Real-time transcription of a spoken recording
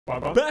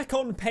Back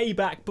on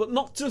Payback, but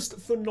not just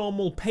for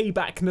normal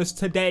paybackness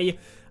today.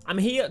 I'm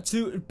here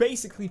to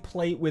basically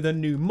play with a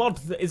new mod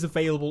that is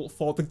available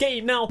for the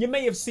game. Now, you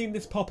may have seen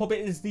this pop up.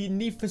 It is the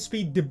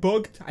NFS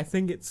Debugged, I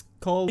think it's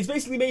called. It's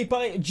basically made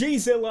by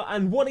Gzilla,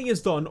 and what he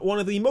has done, one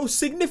of the most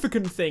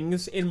significant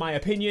things, in my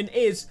opinion,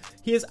 is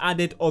he has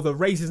added other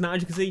races. Now,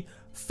 as you can see,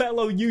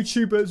 fellow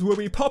YouTubers will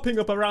be popping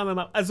up around the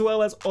map, as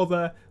well as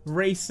other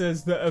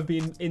racers that have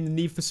been in the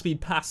Need for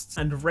Speed pasts,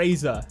 and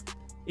Razor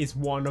is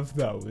one of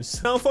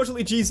those. Now,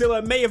 unfortunately,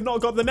 Gzilla may have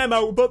not got the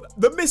memo, but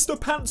the Mr.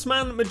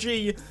 Pantsman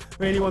Magi,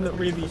 or anyone that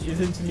really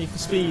is into Need for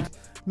Speed,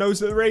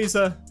 knows that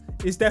Razor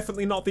is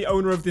definitely not the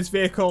owner of this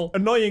vehicle.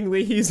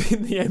 Annoyingly, he's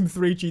in the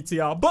M3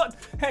 GTR. But,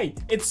 hey,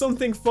 it's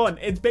something fun.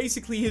 It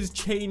basically has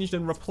changed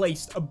and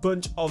replaced a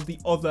bunch of the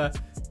other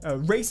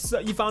races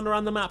that you found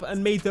around the map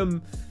and made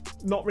them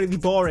not really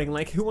boring.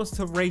 Like, who wants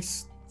to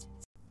race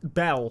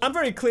Bell? I'm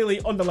very clearly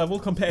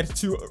underleveled compared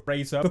to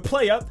Razor, the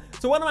player.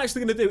 So what I'm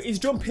actually going to do is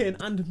jump in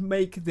and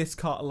make this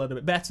car a little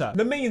bit better.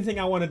 The main thing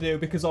I want to do,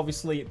 because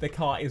obviously the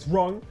car is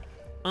wrong,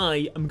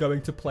 I am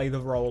going to play the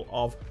role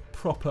of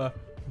proper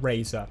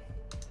Razor.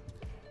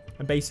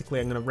 And basically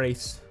I'm going to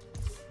race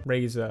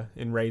Razor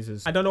in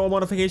Razors. I don't know what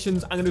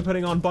modifications I'm going to be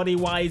putting on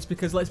body-wise,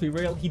 because let's be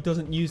real, he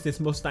doesn't use this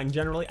Mustang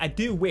generally. I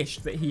do wish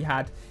that he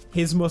had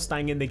his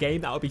Mustang in the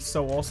game. That would be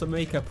so awesome.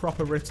 Make a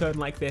proper return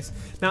like this.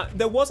 Now,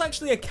 there was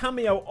actually a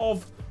cameo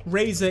of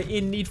Razor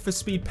in Need for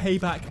Speed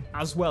Payback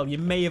as well. You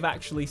may have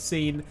actually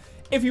seen,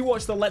 if you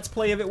watched the Let's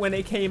Play of it when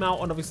it came out,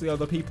 and obviously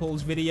other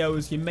people's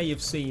videos, you may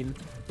have seen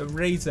that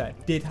Razor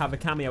did have a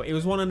cameo. It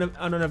was one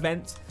on an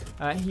event.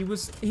 He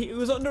was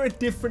under a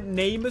different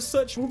name as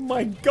such. Oh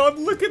my god,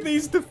 look at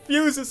these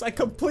diffusers. I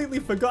completely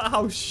forgot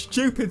how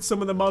stupid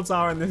some of the mods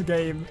are in this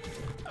game.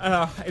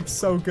 It's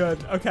so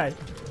good. Okay.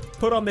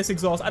 Put on this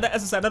exhaust. As I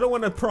said, I don't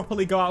want to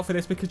properly go out for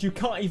this because you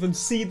can't even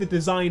see the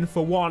design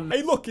for one.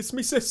 Hey, look, it's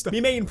my sister. My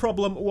main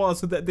problem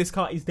was that this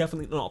car is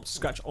definitely not up to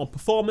scratch on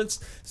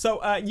performance.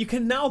 So you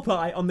can now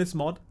buy on this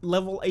mod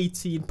level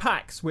 18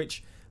 packs,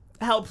 which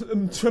help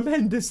them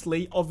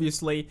tremendously.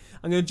 Obviously,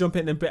 I'm going to jump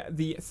in and bet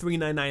the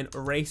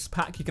 399 race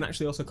pack. You can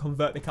actually also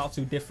convert the car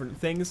to different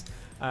things.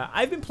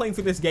 I've been playing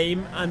through this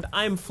game and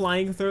I'm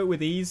flying through it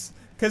with ease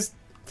because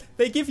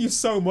they give you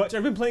so much.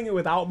 I've been playing it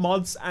without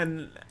mods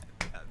and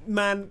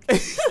man,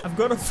 I've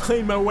got to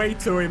find my way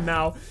to him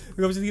now.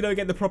 Because obviously you don't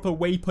get the proper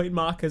waypoint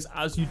markers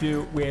as you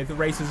do with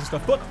races and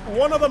stuff. But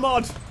one other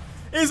mod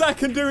is I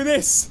can do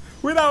this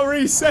without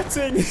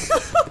resetting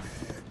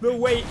the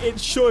way it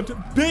should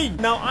be.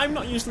 Now, I'm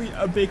not usually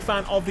a big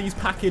fan of these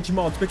package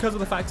mods because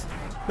of the fact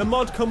the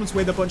mod comes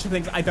with a bunch of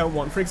things I don't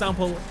want. For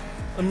example,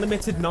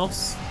 unlimited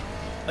NOS.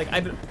 Like,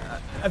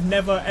 I've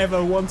never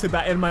ever wanted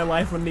that in my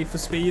life on Need for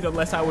Speed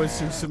unless I was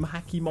some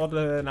hacky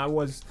modder and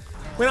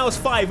when I was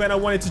 5 and I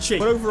wanted to cheat.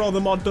 But overall,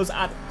 the mod does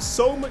add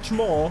so much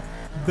more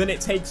than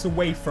it takes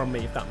away from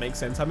me, if that makes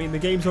sense. I mean, the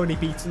game's already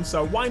beaten,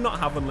 so why not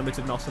have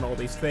unlimited NOS and all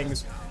these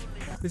things?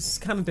 This is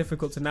kind of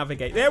difficult to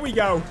navigate. There we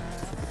go.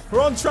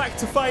 We're on track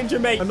to find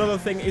your mate. Another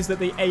thing is that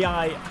the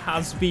AI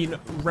has been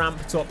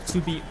ramped up to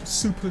be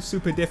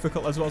super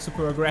difficult as well,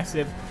 super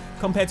aggressive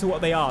compared to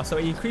what they are. So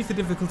it increased the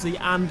difficulty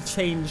and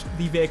changed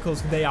the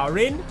vehicles they are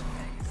in.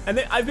 And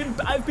then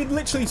I've been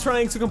literally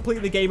trying to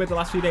complete the game in the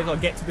last few days. I'll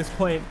get to this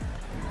point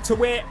to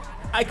where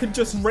I could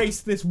just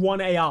race this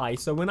one AI.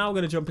 So we're now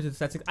going to jump into the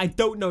settings. I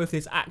don't know if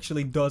this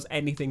actually does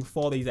anything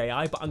for these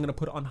AI, but I'm going to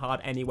put it on hard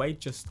anyway,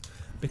 just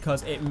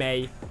because it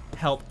may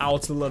help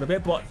out a little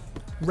bit. But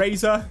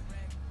Razor,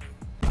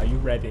 are you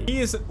ready?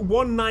 He is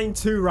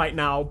 192 right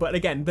now, but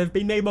again, they've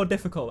been made more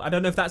difficult. I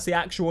don't know if that's the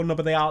actual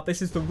number they are.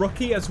 This is the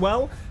rookie as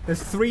well.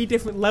 There's 3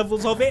 different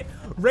levels of it.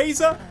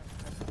 Razor,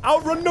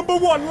 outrun number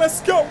 1.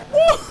 Let's go.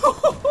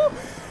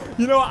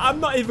 You know what? I'm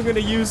not even going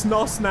to use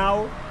NOS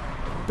now,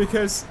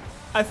 because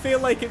I feel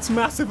like it's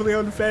massively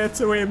unfair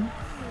to him.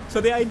 So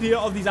the idea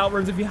of these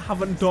outruns, if you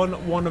haven't done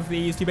one of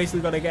these, you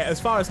basically got to get as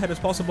far ahead as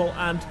possible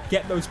and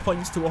get those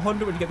points to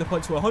 100. When you get the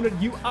points to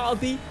 100, you are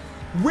the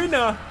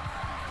winner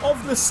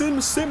of the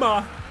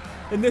Simmer.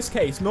 In this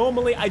case,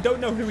 normally I don't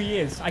know who he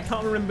is. I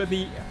can't remember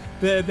the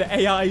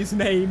AI's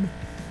name,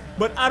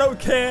 but I don't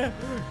care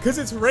because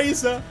it's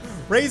Razor.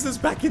 Razor's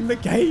back in the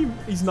game.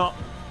 He's not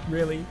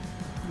really.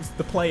 He's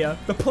the player.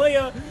 The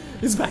player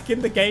is back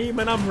in the game,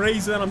 and I'm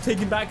Razor, and I'm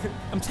taking back the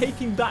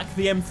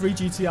M3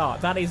 GTR.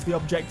 That is the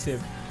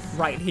objective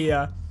right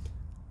here,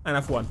 and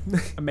I've won.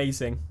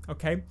 Amazing.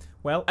 Okay,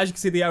 well, as you can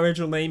see, the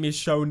original name is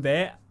shown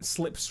there,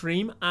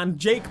 Slipstream, and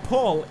Jake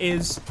Paul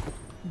is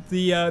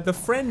the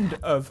friend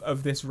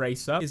of this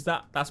racer.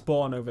 That's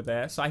Born over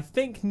there. So I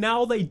think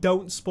now they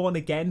don't spawn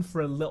again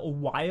for a little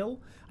while.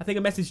 I think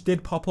a message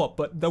did pop up,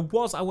 but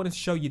I wanted to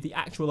show you the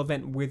actual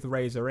event with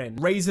Razor in.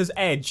 Razor's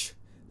Edge.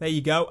 There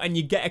you go, and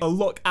you get a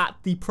look at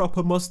the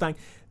proper Mustang.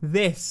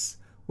 This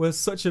was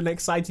such an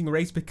exciting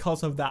race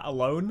because of that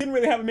alone. Didn't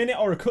really have a minute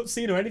or a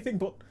cutscene or anything,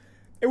 but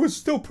it was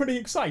still pretty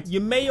exciting. You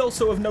may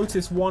also have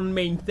noticed one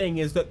main thing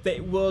is that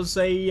it was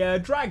a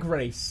drag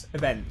race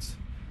event.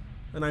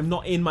 And I'm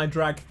not in my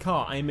drag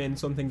car. I'm in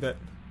something that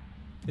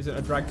isn't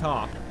a drag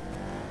car.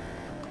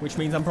 which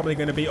means I'm probably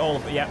going to beat all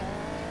of them. Yep.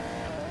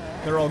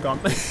 They're all gone.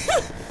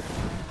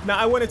 Now,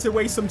 I wanted to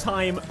waste some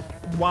time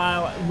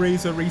while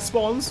Razor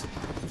respawns.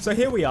 So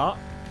here we are.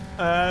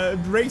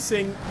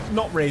 Racing,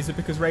 not Razor,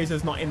 because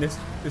Razor's not in this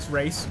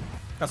race.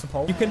 That's a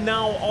poll. You can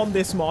now, on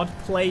this mod,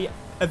 play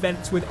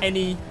events with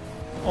any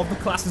of the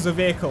classes of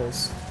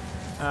vehicles.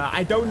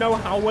 I don't know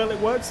how well it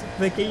works.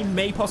 The game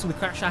may possibly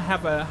crash. I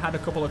have had a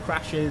couple of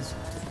crashes,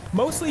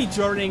 mostly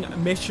during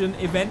mission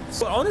events.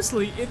 But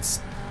honestly,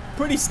 it's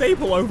pretty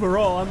stable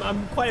overall.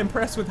 I'm quite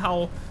impressed with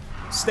how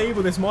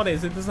stable this mod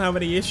is. It doesn't have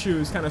any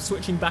issues kind of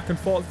switching back and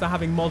forth to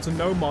having mods and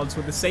no mods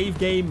with the save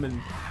game, and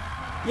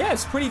yeah,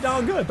 it's pretty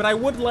darn good. But I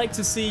would like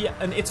to see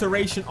an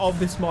iteration of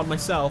this mod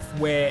myself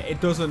where it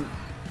doesn't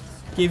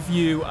give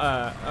you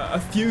a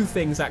few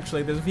things.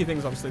 Actually, there's a few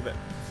things obviously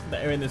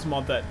that are in this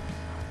mod that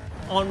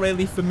aren't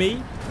really for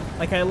me.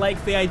 Like, I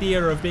like the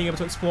idea of being able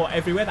to explore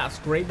everywhere. That's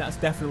great. That's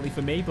definitely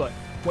for me. But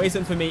what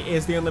isn't for me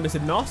is the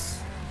unlimited NOS.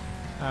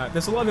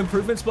 There's a lot of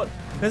improvements, but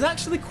there's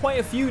actually quite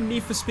a few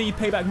Need for Speed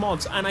Payback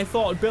mods, and I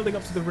thought building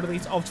up to the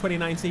release of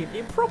 2019,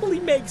 it probably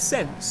makes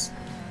sense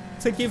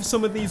to give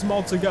some of these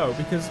mods a go,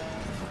 because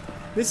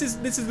this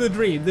is the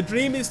dream. The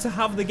dream is to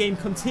have the game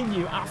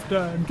continue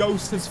after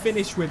Ghost has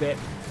finished with it,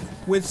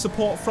 with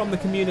support from the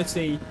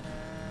community.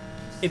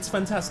 It's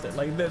fantastic.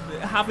 Like,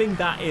 having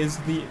that is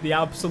the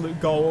absolute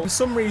goal. For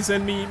some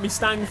reason, me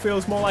Stang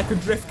feels more like a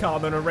drift car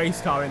than a race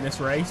car in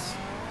this race.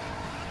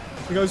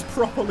 It goes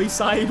properly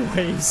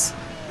sideways.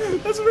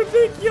 That's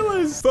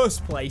ridiculous.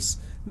 First place.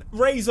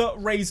 Razor,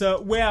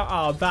 where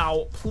are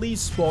thou?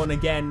 Please spawn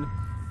again.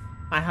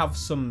 I have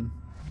some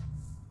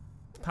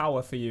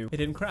power for you. It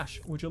didn't crash.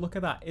 Would you look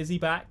at that? Is he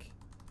back?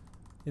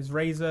 Is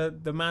Razor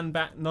the man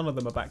back? None of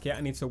them are back yet.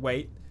 I need to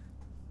wait.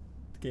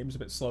 The game's a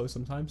bit slow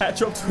sometimes.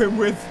 Catch up to him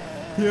with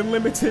the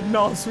unlimited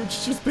NOS, which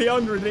is just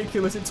beyond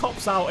ridiculous. It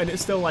tops out and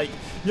it's still like,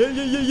 yeah,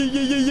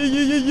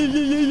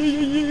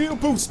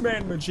 boost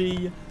man,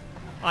 Magie.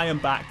 I am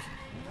back.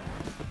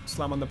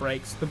 Slam on the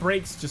brakes. The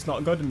brakes just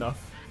not good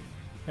enough.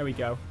 There we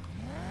go.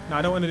 No,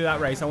 I don't want to do that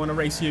race. I want to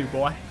race you,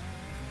 boy.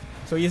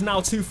 So he is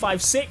now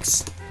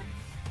 256,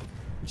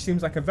 which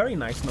seems like a very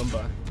nice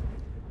number.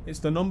 It's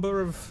the number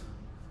of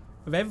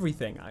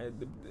everything.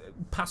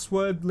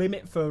 Password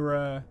limit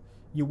for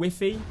your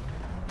Wi-Fi,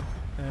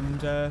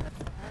 and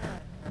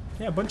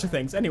yeah, a bunch of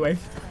things. Anyway,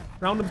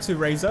 round number 2,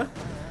 Razor.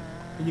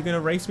 Are you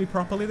gonna race me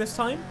properly this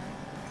time?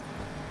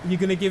 Are you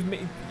gonna give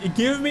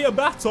me a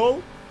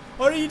battle?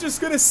 Or are you just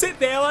going to sit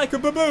there like a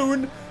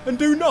baboon and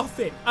do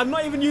nothing? I've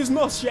not even used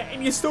NOS yet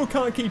and you still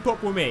can't keep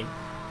up with me.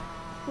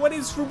 What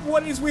is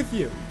with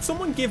you?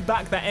 Someone give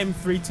back that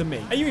M3 to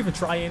me. Are you even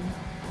trying,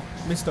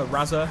 Mr.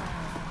 Razor?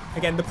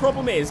 Again, the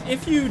problem is,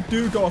 if you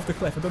do go off the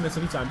cliff, I've done this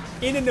a few times,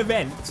 in an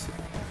event,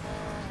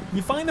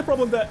 you find the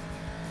problem that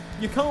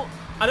you can't,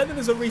 I don't think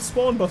there's a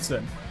respawn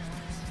button.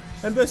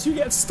 And thus you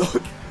get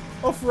stuck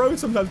off-road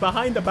sometimes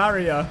behind a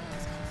barrier.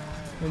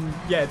 And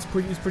yeah, it's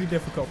pretty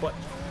difficult, but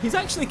he's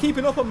actually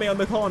keeping up on me on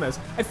the corners.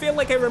 I feel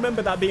like I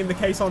remember that being the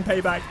case on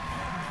Payback.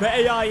 The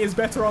AI is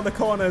better on the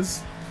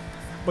corners,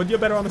 but you're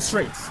better on the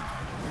streets.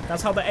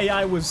 That's how the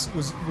AI was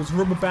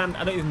rubber band.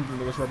 I don't even think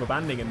there was rubber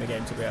banding in the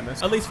game, to be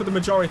honest. At least for the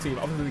majority.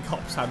 Obviously, the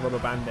cops had rubber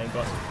banding,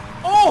 but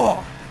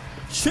oh,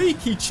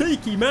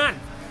 cheeky man!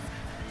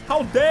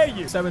 How dare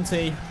you?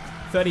 70,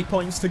 30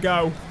 points to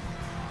go.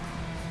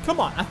 Come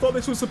on, I thought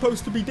this was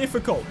supposed to be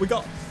difficult. We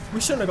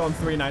shouldn't have gone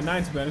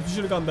 399, to be honest. We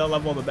should have gone the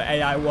level that the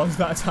AI was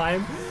that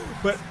time.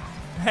 But,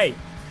 hey,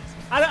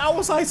 how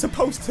was I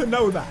supposed to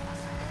know that?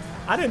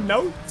 I didn't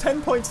know.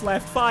 10 points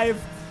left.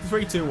 5,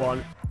 3, 2,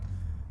 1.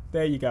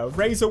 There you go.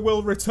 Razor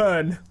will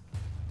return.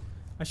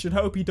 I should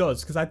hope he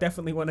does, because I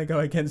definitely want to go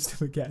against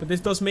him again. But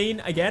this does mean,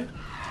 again,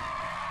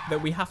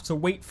 that we have to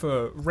wait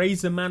for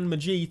Razor Man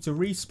Magie to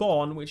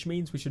respawn, which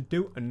means we should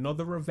do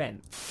another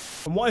event.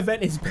 And what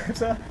event is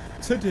better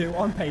to do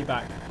on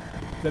Payback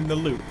than the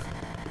loop?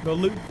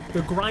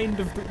 The grind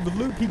of the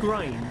loopy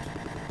grind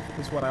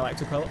is what I like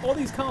to call it. All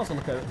these cars,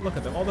 look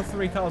at them. All the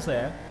 3 cars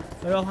there,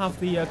 they all have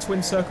the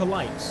twin circle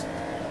lights.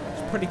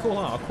 It's pretty cool,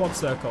 huh? Quad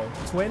circle,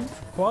 twin,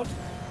 quad.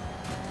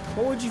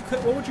 What would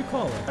you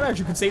call it? And as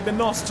you can see, the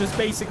NOS just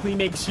basically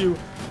makes you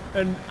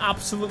an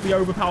absolutely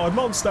overpowered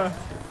monster,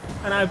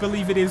 and I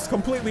believe it is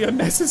completely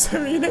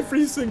unnecessary in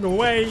every single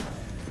way.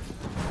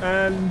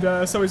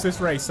 And so is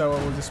this race, so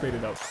we'll just speed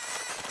it up.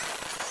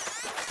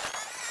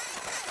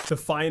 The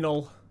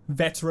final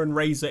veteran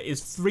Razor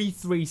is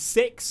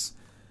 336.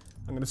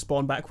 I'm going to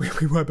spawn back where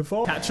we were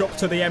before. Catch up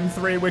to the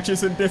M3, which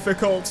isn't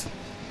difficult.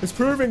 It's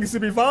proving to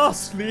be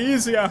vastly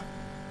easier.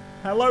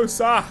 Hello,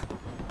 sir.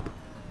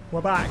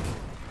 We're back.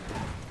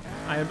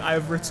 I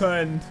have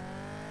returned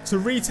to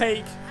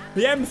retake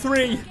the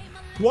M3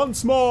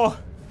 once more.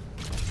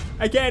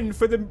 Again,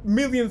 for the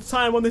millionth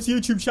time on this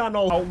YouTube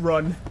channel.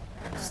 Outrun.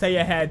 Stay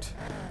ahead.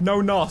 No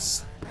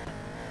NOS.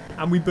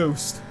 And we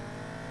boost.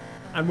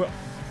 And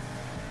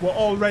we're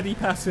already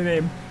passing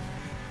him.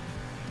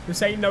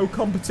 This ain't no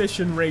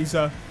competition,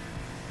 Razor.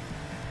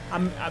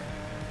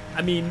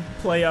 I mean,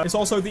 player. It's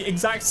also the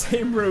exact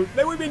same route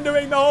that we've been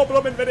doing the whole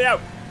blooming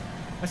video.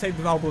 I say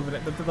the double of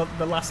it.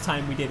 The last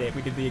time we did it,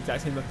 we did the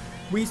exact same.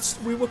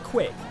 We were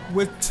quick.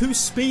 We're too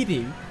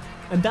speedy,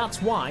 and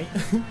that's why.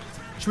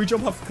 Should we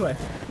jump off the cliff?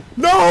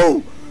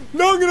 No!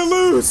 No, I'm gonna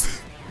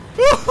lose!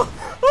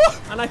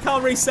 And I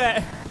can't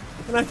reset.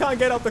 And I can't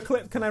get off the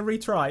cliff. Can I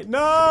retry?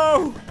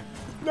 No!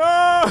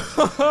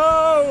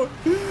 No!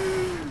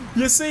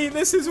 You see,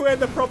 this is where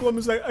the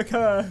problems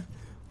occur.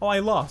 Oh, I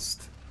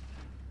lost.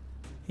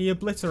 He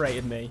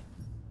obliterated me.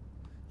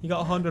 He got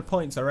 100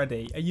 points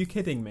already. Are you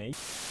kidding me?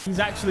 He's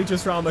actually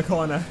just round the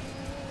corner.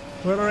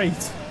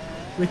 Right.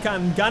 We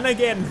can gun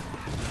again.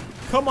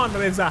 Come on,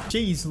 Reza.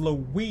 Jeez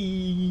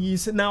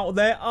Louise. Now,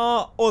 there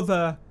are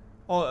other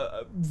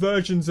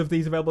versions of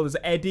these available. There's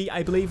Eddie,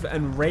 I believe,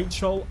 and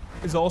Rachel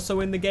is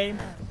also in the game.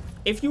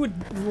 If you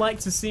would like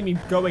to see me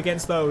go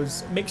against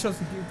those, make sure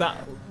to give that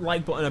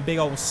like button a big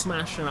old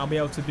smash, and I'll be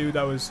able to do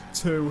those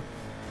too.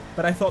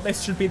 But I thought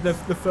this should be the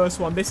first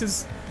one. This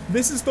is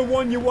the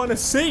one you want to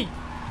see.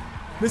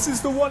 This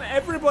is the one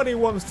everybody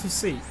wants to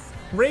see.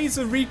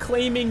 Razor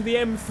reclaiming the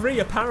M3,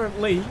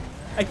 apparently,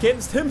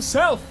 against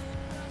himself.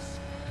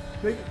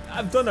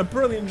 I've done a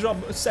brilliant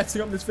job setting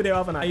up this video,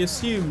 haven't I? I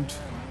assumed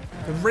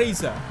the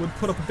Razor would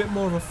put up a bit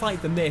more of a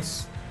fight than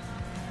this.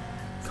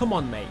 Come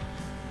on, mate.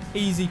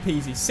 Easy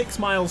peasy. 6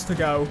 miles to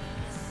go.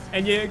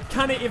 And you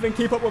can't even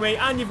keep up with me,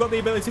 and you've got the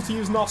ability to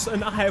use NOS,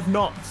 and I have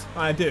not.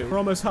 I do. We're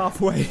almost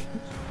halfway.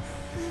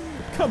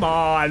 Come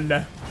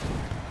on.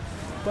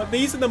 But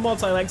these are the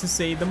mods I like to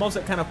see. The mods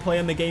that kind of play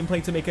on the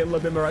gameplay to make it a little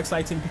bit more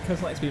exciting,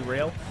 because let's be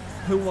real.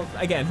 Who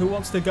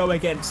wants to go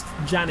against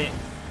Janet,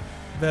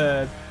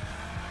 the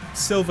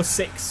Silver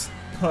 6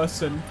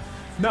 person?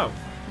 No.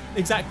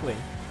 Exactly.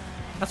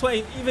 That's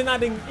why even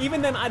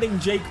then adding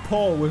Jake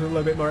Paul was a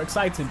little bit more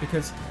exciting,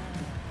 because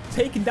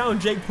taking down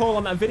Jake Paul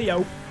on that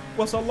video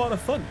was a lot of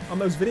fun on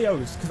those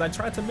videos, because I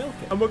tried to milk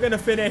it. And we're going to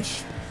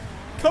finish.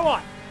 Come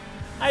on.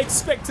 I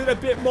expected a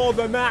bit more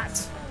than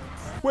that.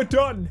 We're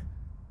done.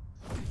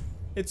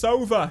 It's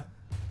over.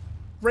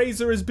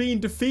 Razor is being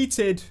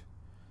defeated.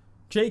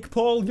 Jake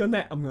Paul, you're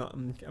net.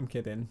 I'm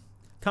kidding.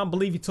 Can't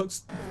believe he took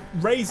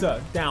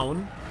Razor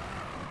down.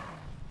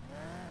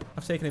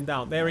 I've taken him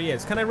down. There he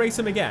is. Can I race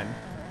him again?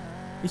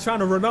 He's trying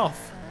to run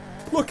off.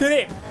 Look at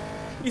him.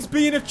 He's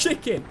being a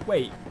chicken.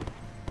 Wait.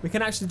 We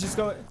can actually just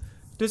go.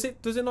 Does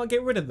it not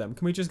get rid of them?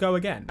 Can we just go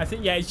again? I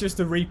think, yeah, it's just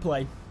a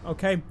replay.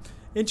 Okay.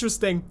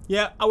 Interesting.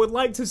 Yeah, I would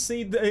like to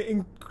see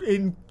the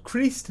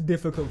increased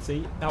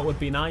difficulty. That would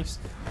be nice.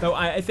 Though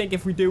I think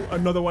if we do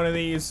another one of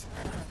these,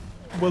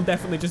 we'll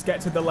definitely just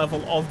get to the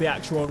level of the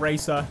actual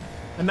racer.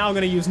 And now I'm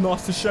going to use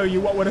NOS to show you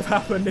what would have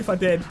happened if I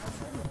did.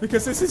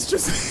 Because this is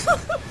just...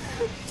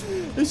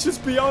 it's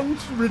just beyond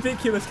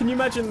ridiculous. Can you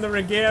imagine the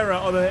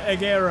Regera or the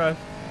Agera?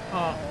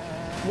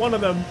 One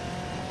of them.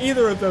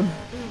 Either of them.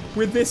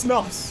 With this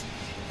NOS.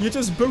 You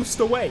just boost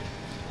away.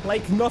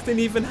 Like nothing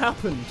even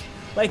happened.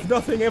 Like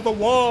nothing ever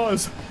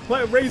was.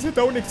 Like Razor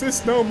don't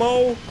exist no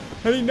more.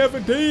 And he never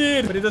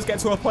did. But it does get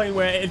to a point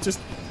where it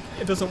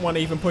doesn't want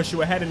to even push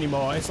you ahead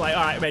anymore. It's like,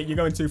 alright mate, you're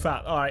going too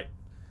fast. Alright.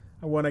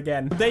 I won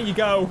again. But there you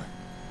go.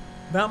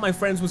 That, my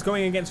friends, was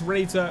going against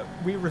Razor.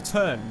 We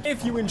return.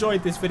 If you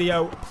enjoyed this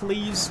video,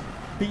 please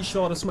be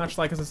sure to smash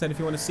like, as I said. If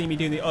you want to see me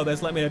do the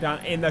others, let me know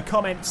down in the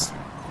comments.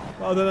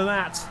 But other than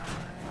that,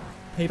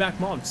 Payback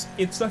mods.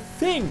 It's a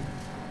thing.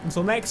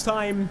 Until next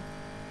time,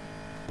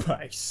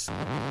 peace.